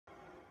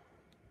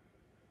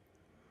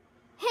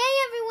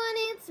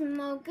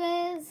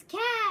Mocha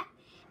Iscat,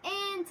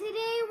 and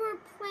today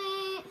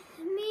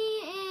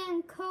me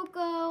and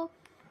Coco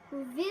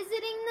were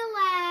visiting the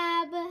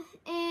lab,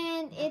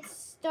 and it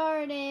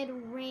started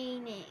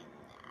raining.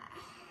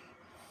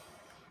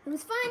 It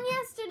was fine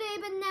yesterday,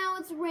 but now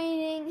it's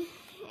raining,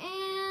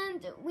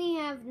 and we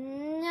have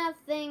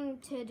nothing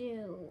to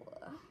do.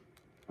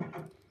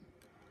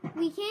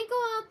 We can't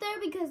go out there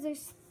because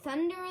there's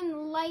thunder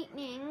and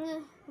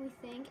lightning, we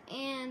think,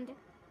 and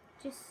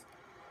it's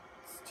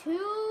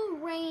too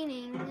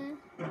raining,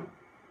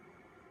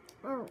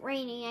 or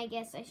rainy, I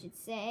guess I should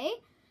say.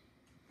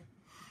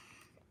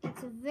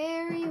 It's a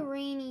very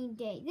rainy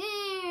day.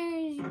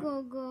 There's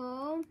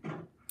Coco.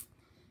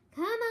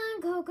 Come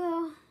on,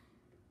 Coco.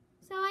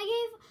 So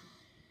I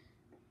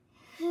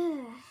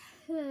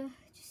gave,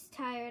 just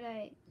tired.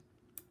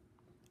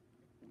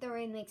 The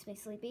rain makes me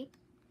sleepy.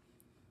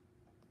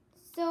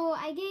 So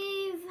I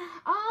gave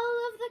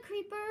all of the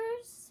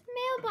creepers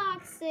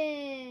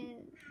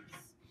mailboxes.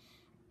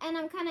 And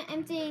I'm kind of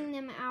emptying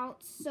them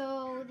out,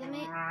 so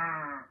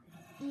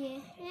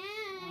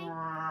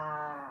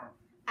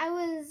I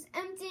was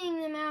emptying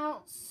them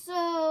out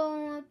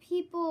so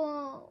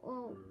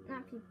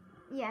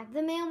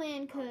the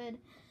mailman could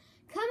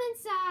come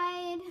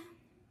inside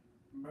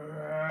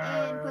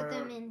and put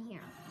them in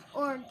here,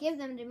 or give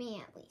them to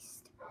me at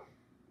least.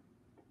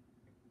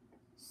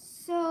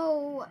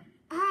 So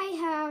I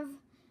have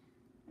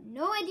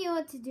no idea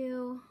what to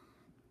do.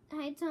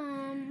 Hi,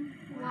 Tom,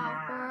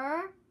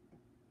 Whopper,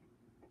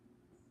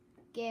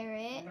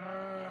 Garrett.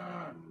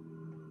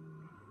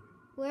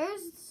 Where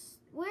is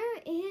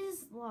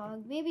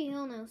Log? Maybe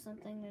he'll know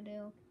something to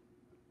do.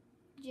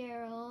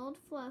 Gerald,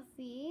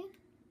 Fluffy,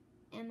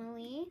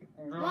 Emily.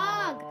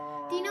 Log,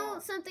 do you know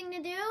something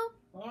to do?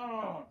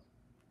 Oh,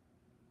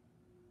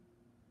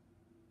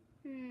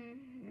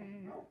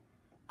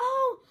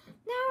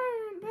 now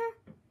I remember.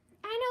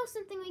 I know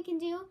something we can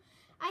do.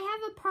 I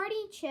have a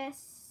party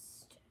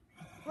chest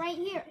right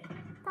here.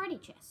 Party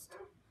chest.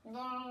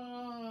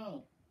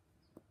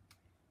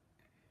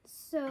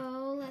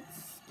 So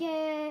let's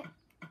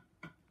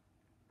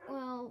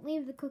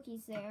leave the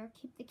cookies there.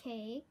 Keep the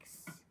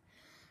cakes.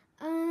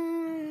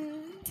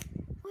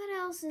 What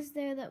else is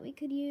there that we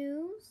could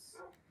use?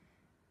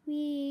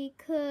 We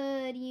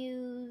could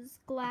use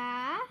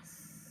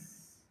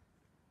glass.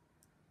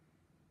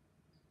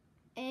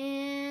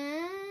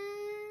 And,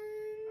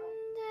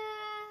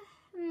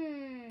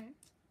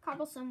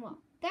 cobblestone wall.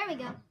 There we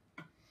go.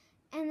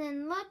 And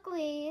then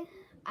luckily,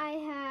 I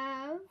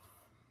have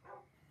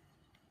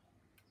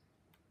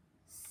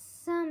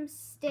some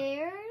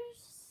stairs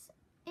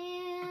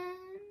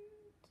and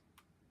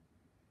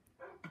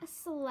a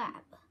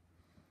slab.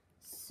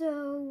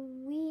 So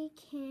we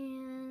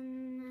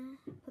can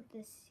put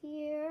this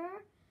here.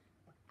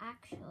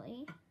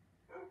 Actually,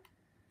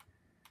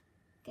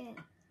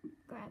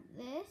 grab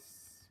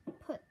this,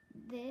 put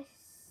this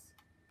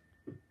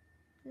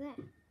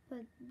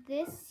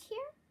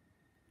here.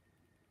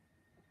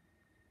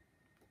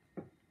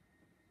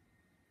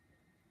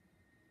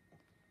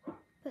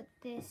 Put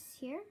this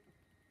here.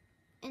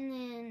 And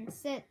then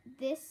set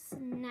this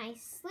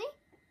nicely.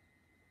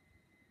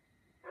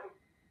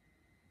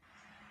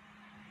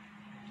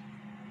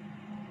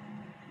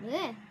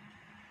 Blech.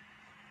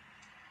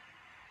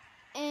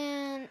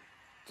 And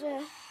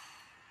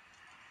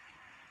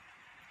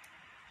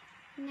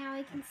now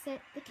we can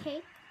set the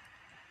cake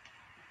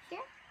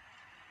here.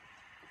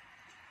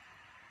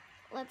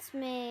 Let's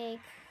make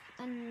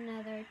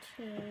another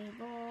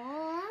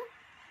table.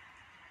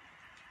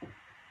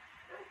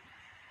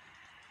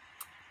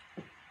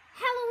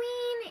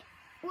 Halloween,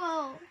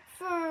 well,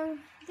 for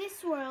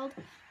this world,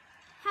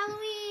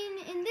 Halloween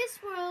in this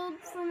world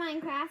for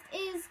Minecraft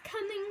is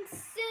coming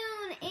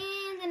soon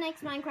in the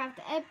next Minecraft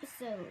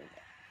episode.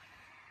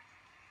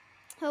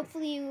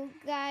 Hopefully you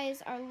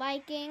guys are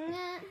liking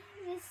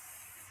this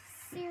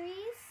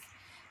series.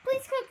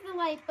 Please click the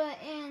like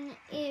button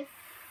if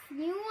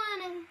you're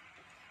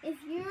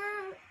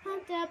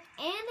pumped up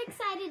and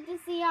excited to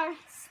see our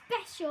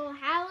special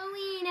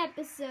Halloween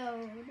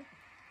episode.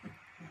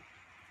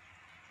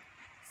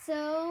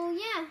 So,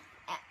 yeah.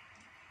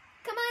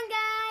 Come on,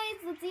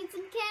 guys. Let's eat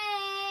some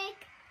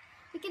cake.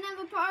 We can have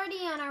a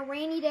party on our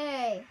rainy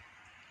day.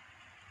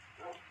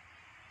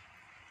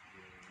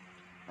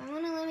 I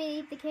want to let me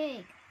eat the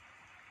cake.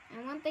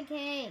 I want the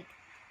cake.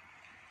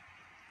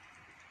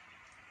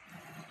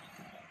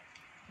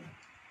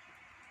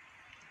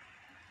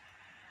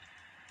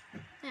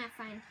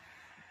 Fine.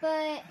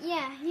 But,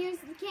 yeah, here's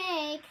the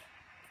cake.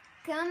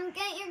 Come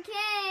get your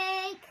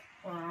cake.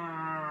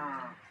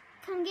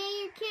 Come get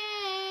your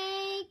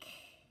cake.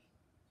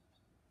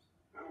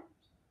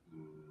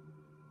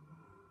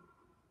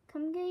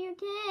 Come get your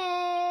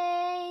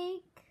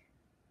cake.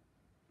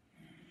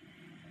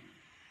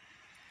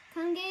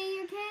 Come get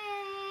your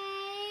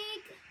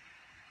cake.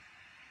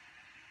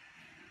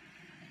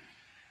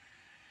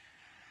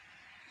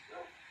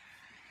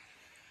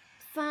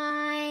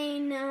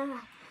 Fine.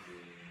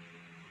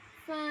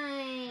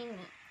 Fine.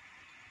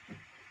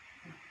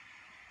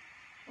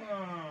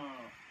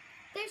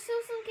 There's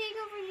there's still some cake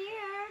over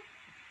here.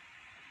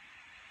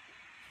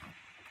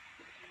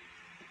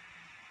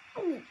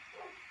 Ooh.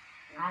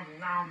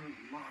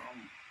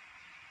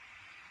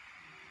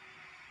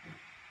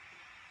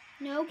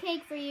 No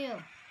cake for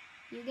you.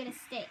 You get a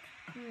steak.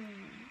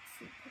 Let's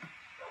see.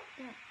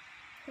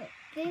 Put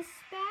this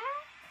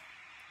back.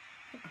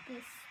 Put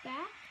this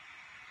back.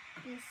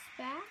 This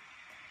back.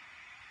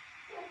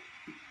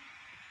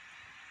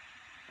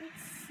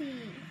 Let's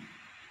see.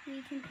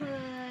 We can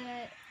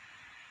put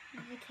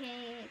the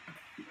cake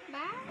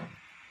back.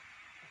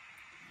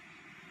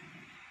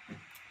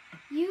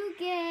 You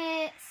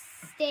get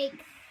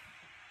steak,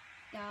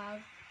 dog.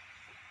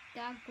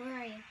 Dog, where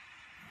are you?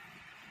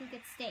 You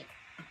get steak.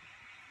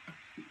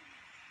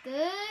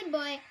 Good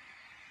boy.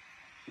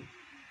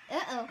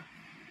 Uh-oh.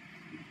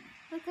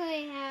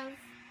 Luckily I have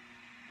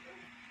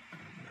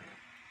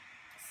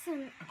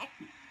some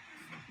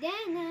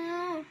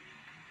no.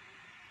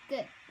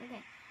 Good,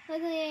 okay.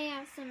 Luckily I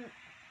have some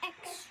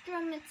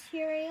extra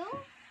material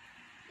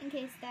in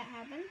case that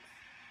happens.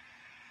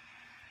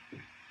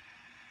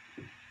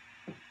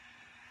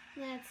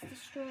 Let's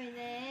destroy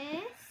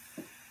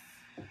this.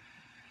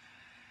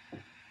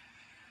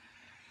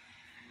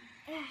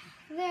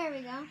 There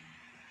we go.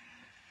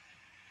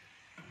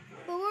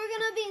 But we're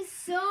gonna be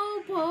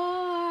so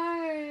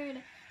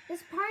bored.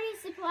 This party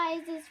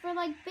supplies is for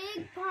like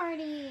big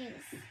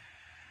parties.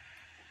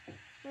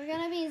 We're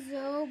gonna be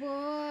so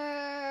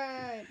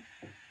bored.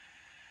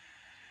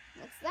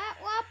 What's that,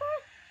 Whopper?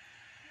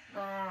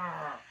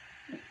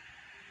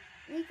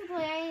 We could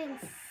play hide and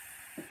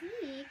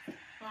seek.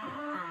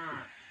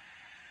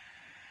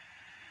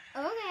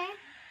 Okay.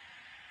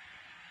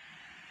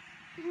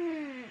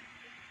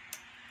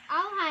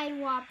 I'll hide,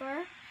 Whopper,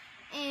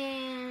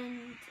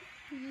 and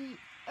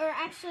or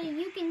actually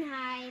you can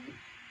hide.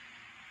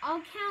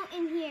 I'll count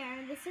in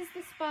here. This is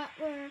the spot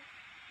where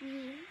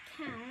we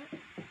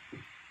count,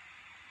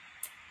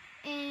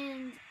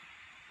 and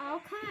I'll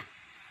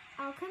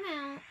come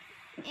out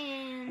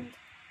and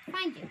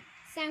find you.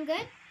 Sound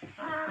good?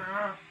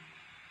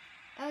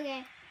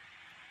 Okay.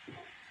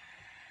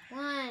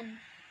 1,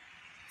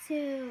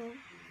 2,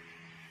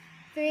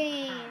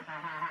 3,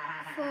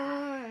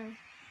 4,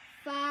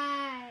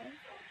 5,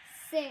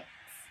 6,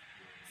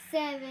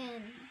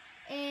 7,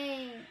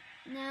 8,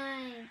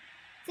 9,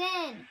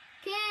 10.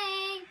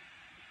 Okay.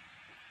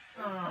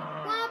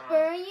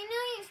 Whopper, you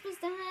know you're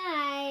supposed to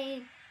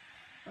hide,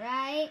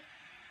 right?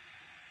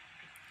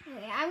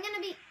 Okay, I'm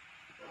gonna be.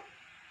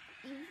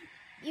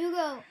 You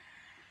go.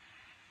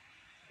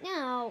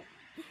 No.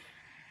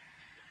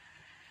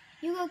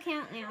 You go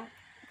count now,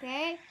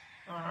 okay?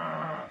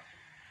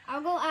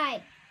 I'll go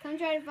hide. Come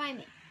try to find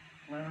me.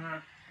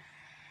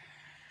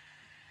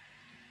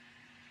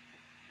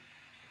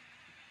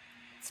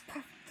 It's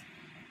perfect.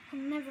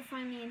 He'll never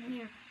find me in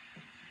here.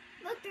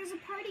 Look, there's a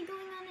party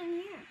going on in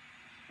here.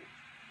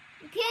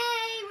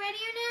 Okay,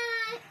 ready or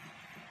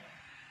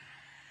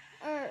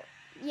not?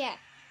 Yeah.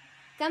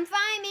 Come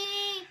find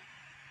me.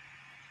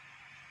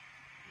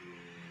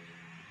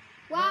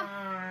 Well,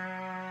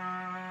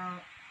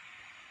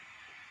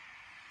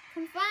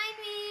 come find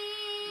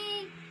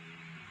me.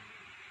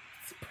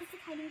 It's a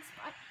perfect hiding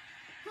spot.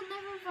 He'll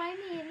never find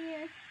me in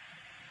here.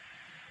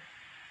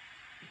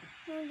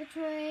 I'll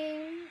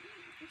betray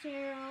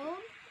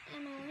Gerald,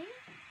 Emily,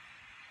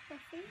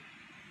 Buffy.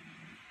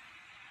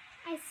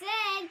 I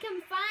said,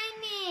 come find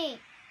me.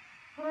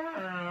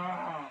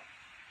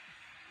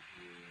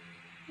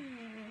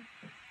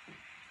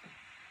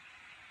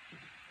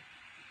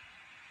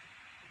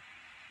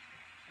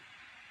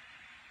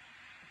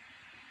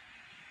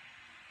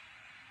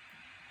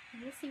 I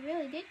guess he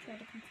really did try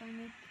to come find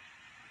me.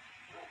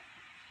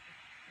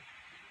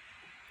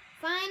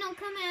 Fine, I'll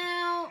come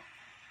out.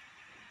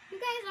 You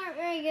guys aren't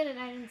very good at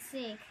hide and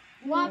seek.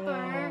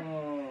 Whopper.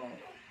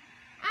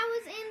 I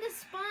was in the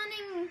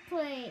spawning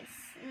place.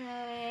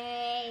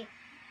 Hey.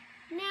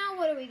 Now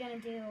what are we gonna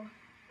do?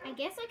 I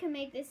guess I can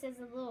make this as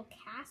a little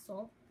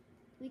castle.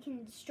 We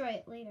can destroy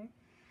it later.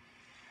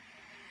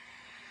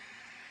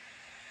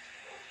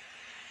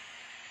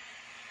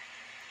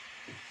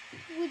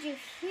 Would you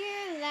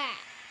hear that?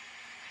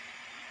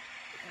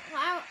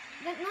 Wow,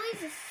 that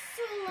noise is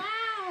so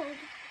loud.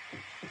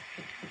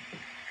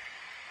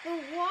 The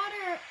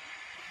water,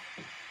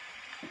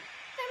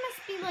 there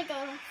must be like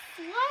a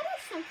flood or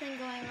something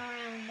going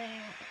around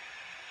there.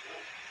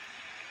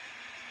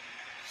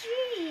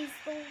 Jeez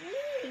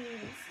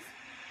Louise.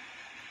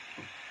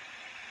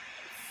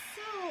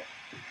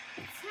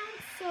 It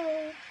sounds so,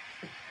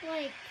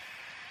 like,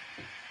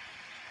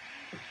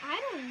 I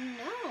don't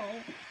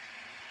know.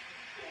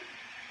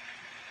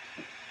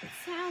 It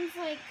sounds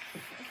like a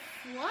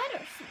flood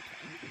or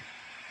something.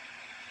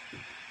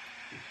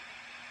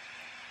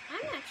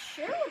 I'm not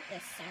sure what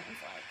this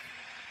sounds like,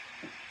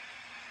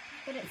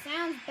 but it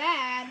sounds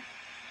bad.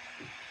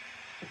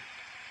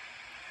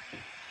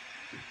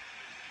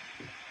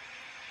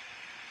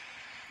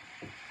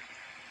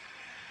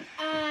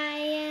 I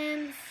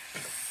am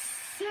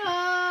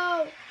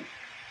so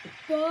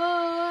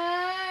bored.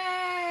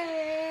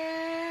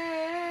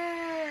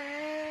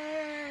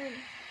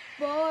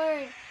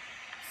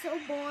 so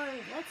bored.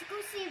 Let's go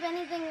see if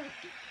anything...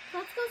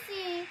 Let's go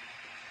see...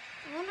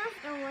 I wonder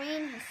if the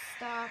rain has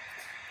stopped.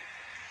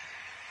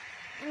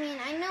 I mean,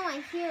 I know I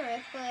hear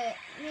it, but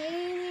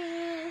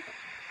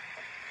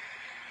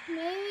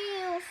maybe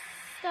it'll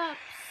stop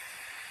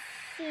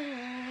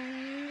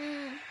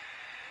soon.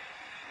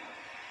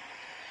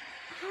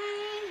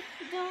 I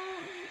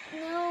don't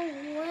know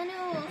when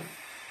it will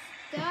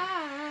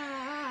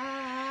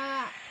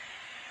stop.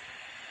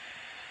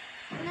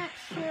 I'm not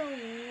sure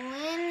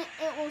when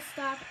it will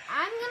stop.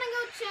 I'm gonna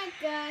go check,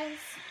 guys.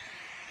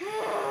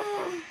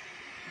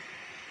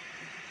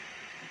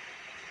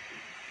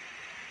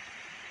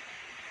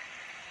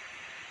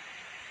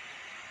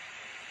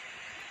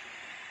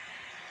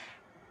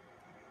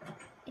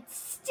 It's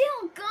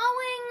still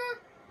going.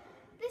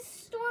 This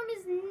storm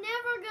is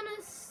never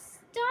gonna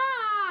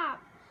stop.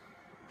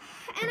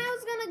 And I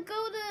was gonna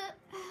go to,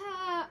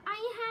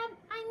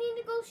 I need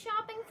to go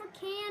shopping for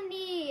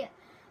candy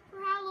for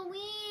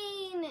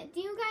Halloween. Do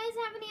you guys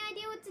have any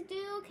idea what to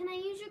do? Can I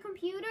use your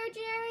computer,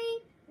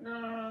 Jerry?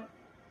 No.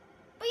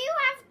 But you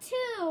have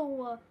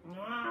two.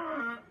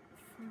 No.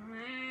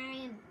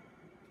 Fine.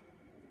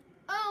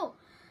 Oh,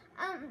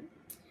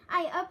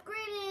 I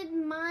upgraded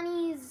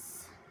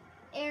Monty's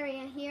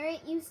area here.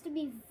 It used to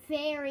be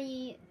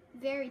very,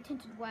 very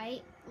tinted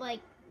white,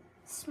 like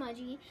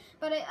smudgy,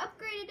 but I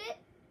upgraded it.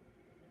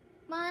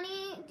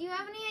 Monty, do you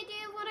have any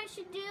idea of what I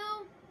should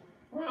do?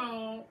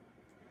 No.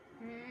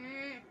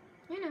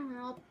 You're no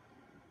help.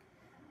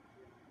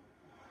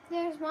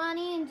 There's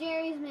Monty and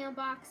Jerry's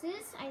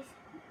mailboxes.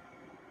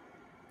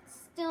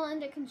 Still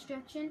under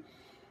construction.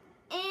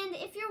 And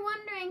if you're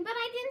wondering, but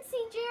I didn't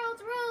see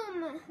Gerald's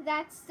room.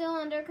 That's still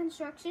under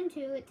construction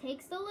too. It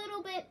takes a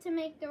little bit to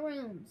make the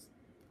rooms.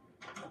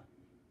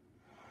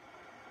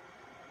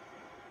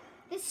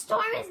 This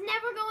storm is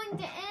never going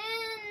to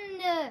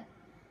end.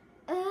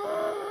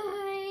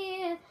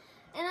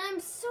 And I'm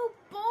so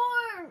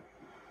bored.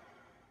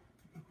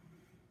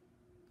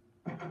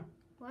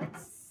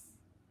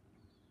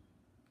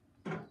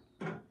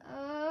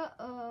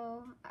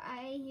 Uh-oh.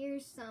 I hear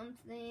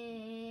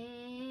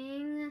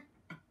something.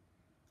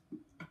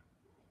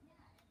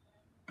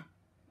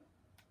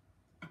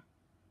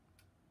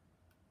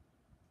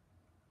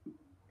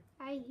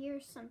 I hear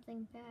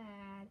something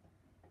bad.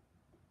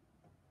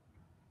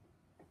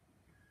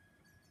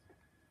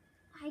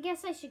 I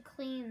guess I should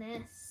clean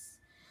this.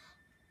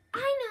 I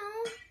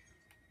know.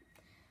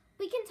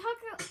 We can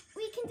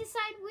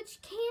decide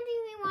which candy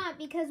we want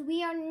because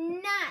we are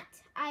not,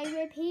 I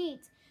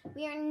repeat,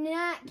 we are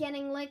not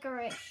getting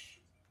licorice.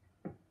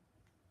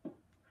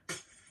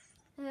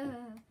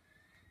 I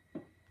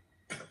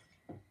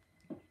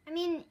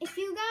mean, if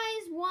you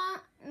guys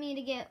want me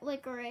to get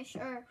licorice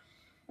or,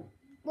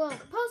 well,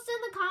 post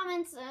in the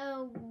comments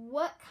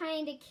what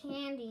kind of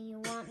candy you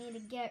want me to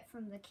get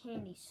from the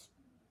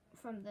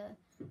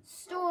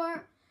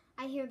store.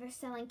 I hear they're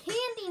selling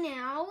candy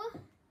now.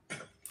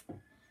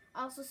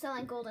 Also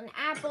selling golden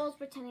apples,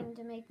 pretending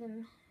to make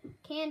them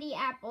candy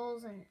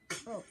apples. And,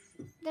 well,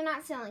 they're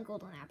not selling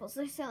golden apples.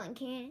 They're selling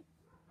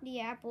candy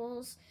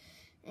apples.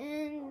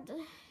 And,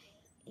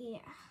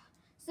 yeah.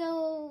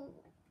 So,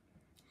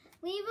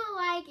 leave a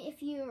like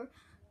if you're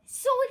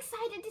so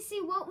excited to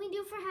see what we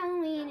do for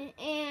Halloween.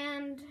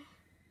 And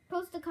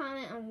post a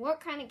comment on what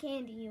kind of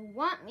candy you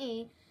want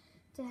me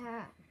to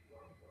have.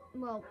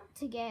 Well,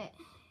 to get.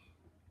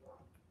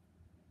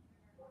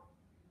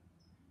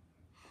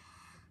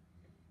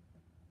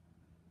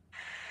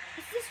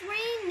 Is this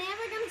rain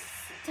never gonna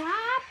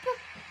stop?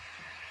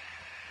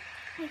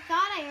 I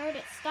thought I heard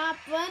it stop,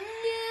 but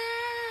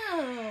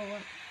no.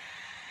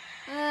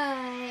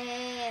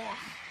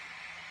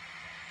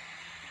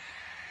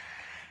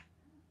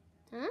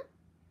 Huh?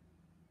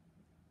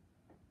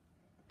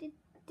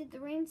 Did the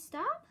rain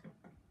stop?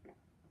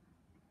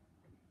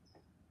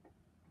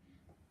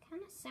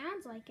 Kind of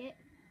sounds like it.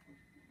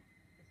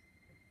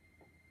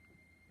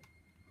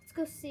 Let's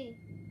go see.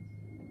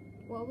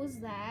 What was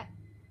that?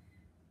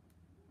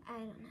 I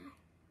don't know.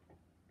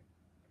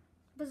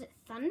 Was it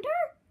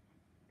thunder?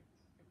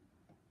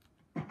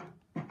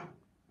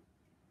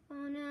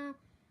 Oh no.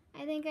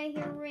 I think I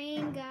hear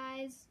rain,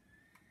 guys.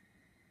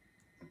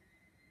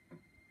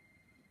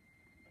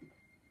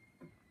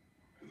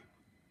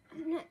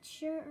 I'm not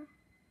sure.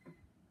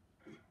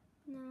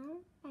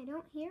 No, I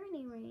don't hear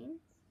any rain.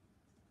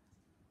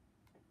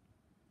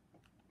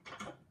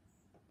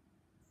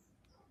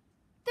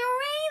 The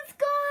rain's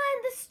gone!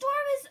 The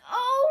storm is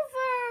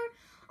over!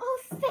 Oh,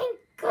 thank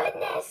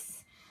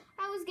goodness!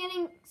 I was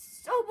getting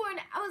so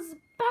bored. I was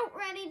about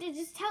ready to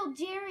just tell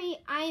Jerry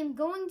I am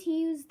going to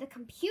use the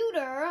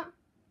computer.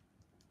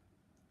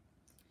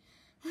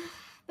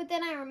 But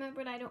then I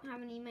remembered I don't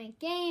have any of my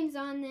games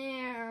on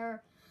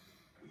there.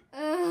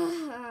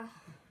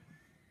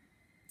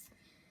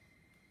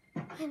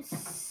 I'm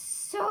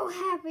so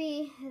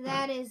happy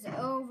that is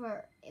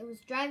over. It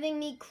was driving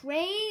me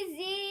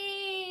crazy.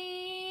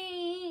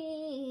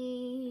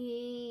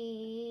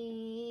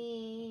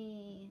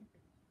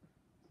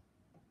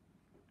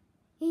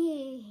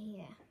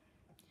 Yeah.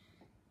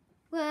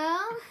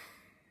 Well,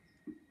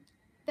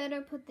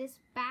 better put this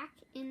back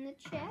in the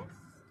chest,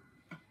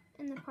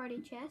 in the party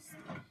chest.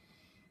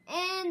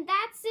 And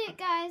that's it,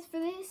 guys,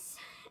 for this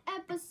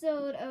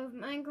episode of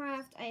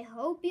Minecraft. I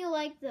hope you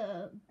liked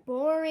the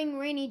boring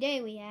rainy day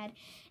we had.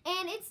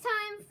 And it's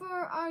time for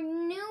our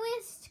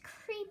newest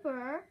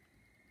creeper.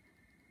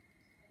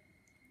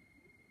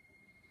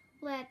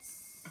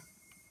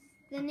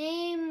 The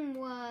name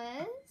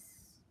was...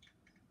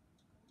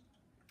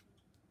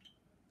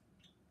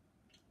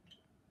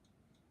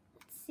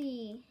 Let's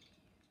see.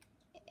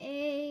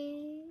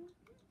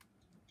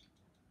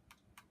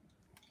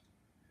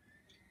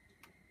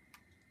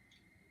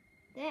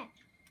 There.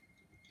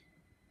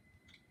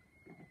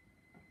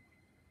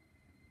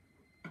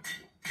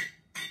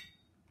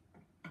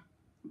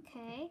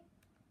 Okay.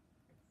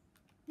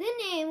 The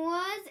name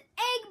was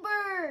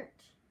Egbert.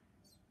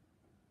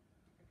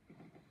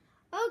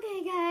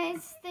 Okay,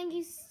 guys. Thank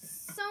you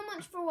so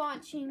much for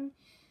watching.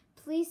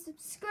 Please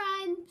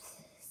subscribe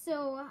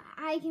so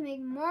I can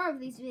make more of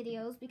these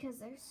videos because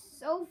they're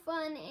so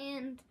fun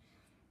and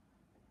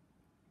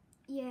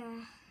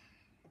yeah,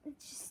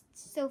 it's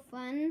just so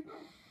fun.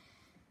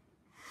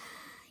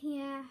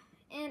 Yeah,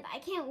 and I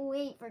can't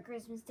wait for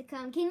Christmas to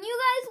come. Can you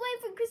guys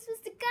wait for Christmas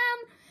to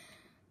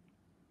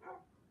come?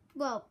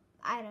 Well,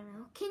 I don't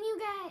know. Can you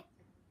guys?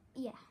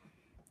 Yeah.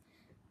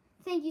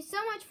 Thank you so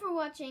much for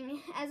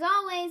watching. As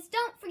always,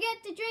 don't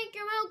forget to drink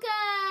your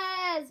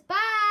mochas.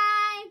 Bye!